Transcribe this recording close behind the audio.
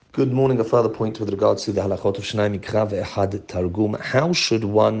Good morning. A further point with regards to the Halachot of Shnayim Mikra ve'echad Targum. How should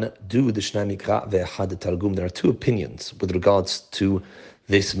one do the Shnayim Mikra ve'echad Targum? There are two opinions with regards to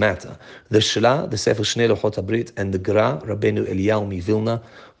this matter. The Shla, the Sefer Shnei Luchot HaBrit, and the Gra, Rabbeinu Eliyahu Mivilna,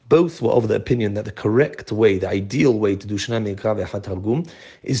 both were of the opinion that the correct way, the ideal way to do Shnayim Mikra ve'echad Targum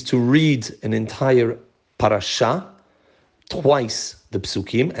is to read an entire Parashah, twice the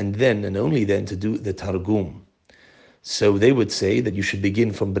Psukim, and then and only then to do the Targum. So they would say that you should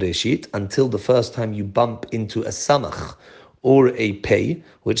begin from Bereshit until the first time you bump into a samach or a pei,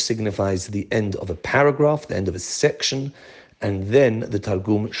 which signifies the end of a paragraph, the end of a section, and then the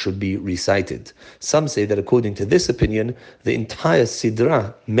Targum should be recited. Some say that according to this opinion, the entire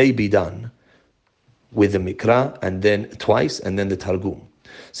Sidra may be done with the Mikra and then twice and then the Targum.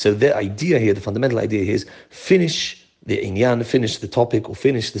 So the idea here, the fundamental idea here is finish the inyan, finish the topic or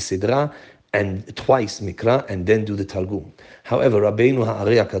finish the Sidra, and twice Mikra, and then do the Targum. However, Rabbeinu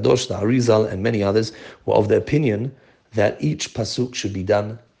Ha'ari HaKadosh, the Arizal, and many others were of the opinion that each Passuk should be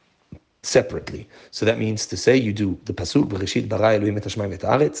done separately. So that means to say you do the Passuk, Bereshit bara Elohim et hashmayim et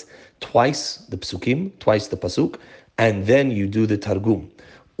haaretz, twice the Psukim, twice the Passuk, and then you do the Targum.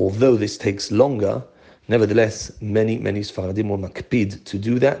 Although this takes longer, nevertheless, many Sfaradim were makpid to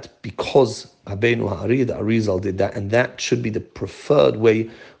do that because Rabbeinu Ha'ari, the Arizal, did that, and that should be the preferred way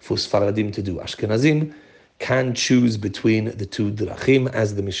for Sfaradim to do. Ashkenazim can choose between the two drachim,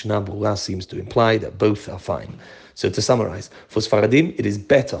 as the Mishnah Berurah seems to imply that both are fine. So to summarize, for Sfaradim, it is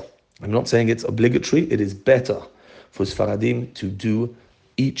better. I'm not saying it's obligatory, it is better for Sfaradim to do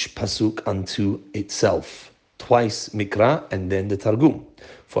each Pasuk unto itself. Twice Mikra and then the Targum.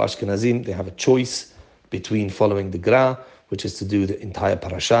 For Ashkenazim, they have a choice between following the Gra, which is to do the entire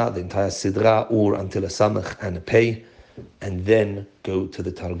Parashah, the entire Sidra, or until a Samach and a Pei, and then go to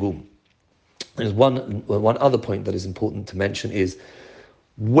the Targum. There's one other point that is important to mention is,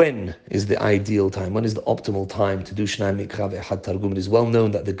 when is the ideal time? When is the optimal time to do Shnayim Mikra ve'echad Targum? It is well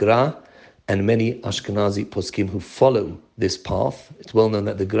known that the Gra and many Ashkenazi poskim who follow this path, it's well known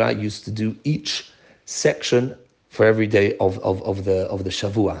that the Gra used to do each section for every day of the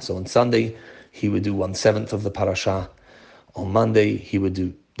Shavua. So on Sunday, he would do 1/7 of the Parashah. On Monday, he would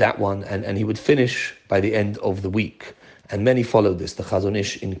do that one, and he would finish by the end of the week. And many followed this, the Chazon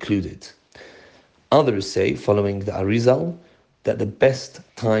Ish included. Others say, following the Arizal, that the best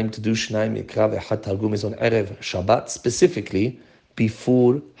time to do Shnayim Mikra ve'echad Targum is on Erev Shabbat, specifically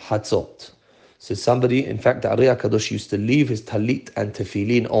before Hatzot. So somebody, in fact, the Ari HaKadosh used to leave his talit and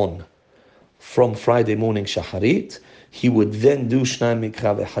tefillin on from Friday morning Shacharit. He would then do Shnayim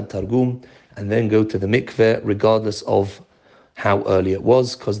Mikra ve'echad Targum, and then go to the mikveh, regardless of how early it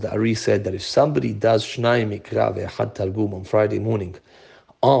was, because the Ari said that if somebody does Shnayim Mikra ve'echad Targum on Friday morning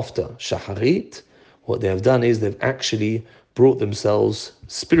after Shacharit, what they have done is they've actually brought themselves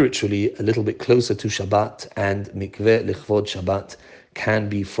spiritually a little bit closer to Shabbat, and mikveh lichvod Shabbat can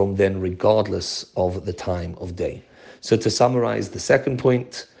be from then regardless of the time of day. So to summarize the second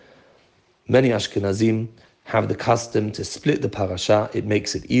point, many Ashkenazim have the custom to split the parashah. It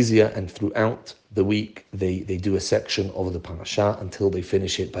makes it easier, and throughout the week they do a section of the parashah until they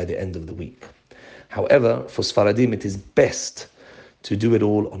finish it by the end of the week. However, for Sfaradim it is best to do it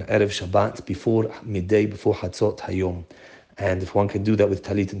all on Erev Shabbat, before midday, before Hatzot Hayom. And if one can do that with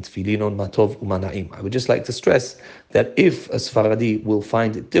talit and tefillin on, matov u'mana'im. I would just like to stress that if a Sfaradi will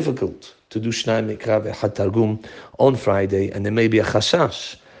find it difficult to do Shnayim Mikra ve'echad Targum on Friday, and there may be a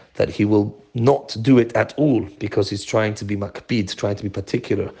chashash that he will not do it at all because he's trying to be makpid, trying to be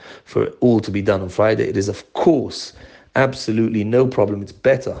particular for it all to be done on Friday, it is of course absolutely no problem. It's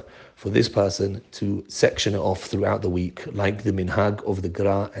better for this person to section it off throughout the week, like the minhag of the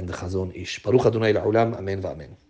Gra and the Chazon Ish. Baruch Adonai La'olam, Amen va'amen.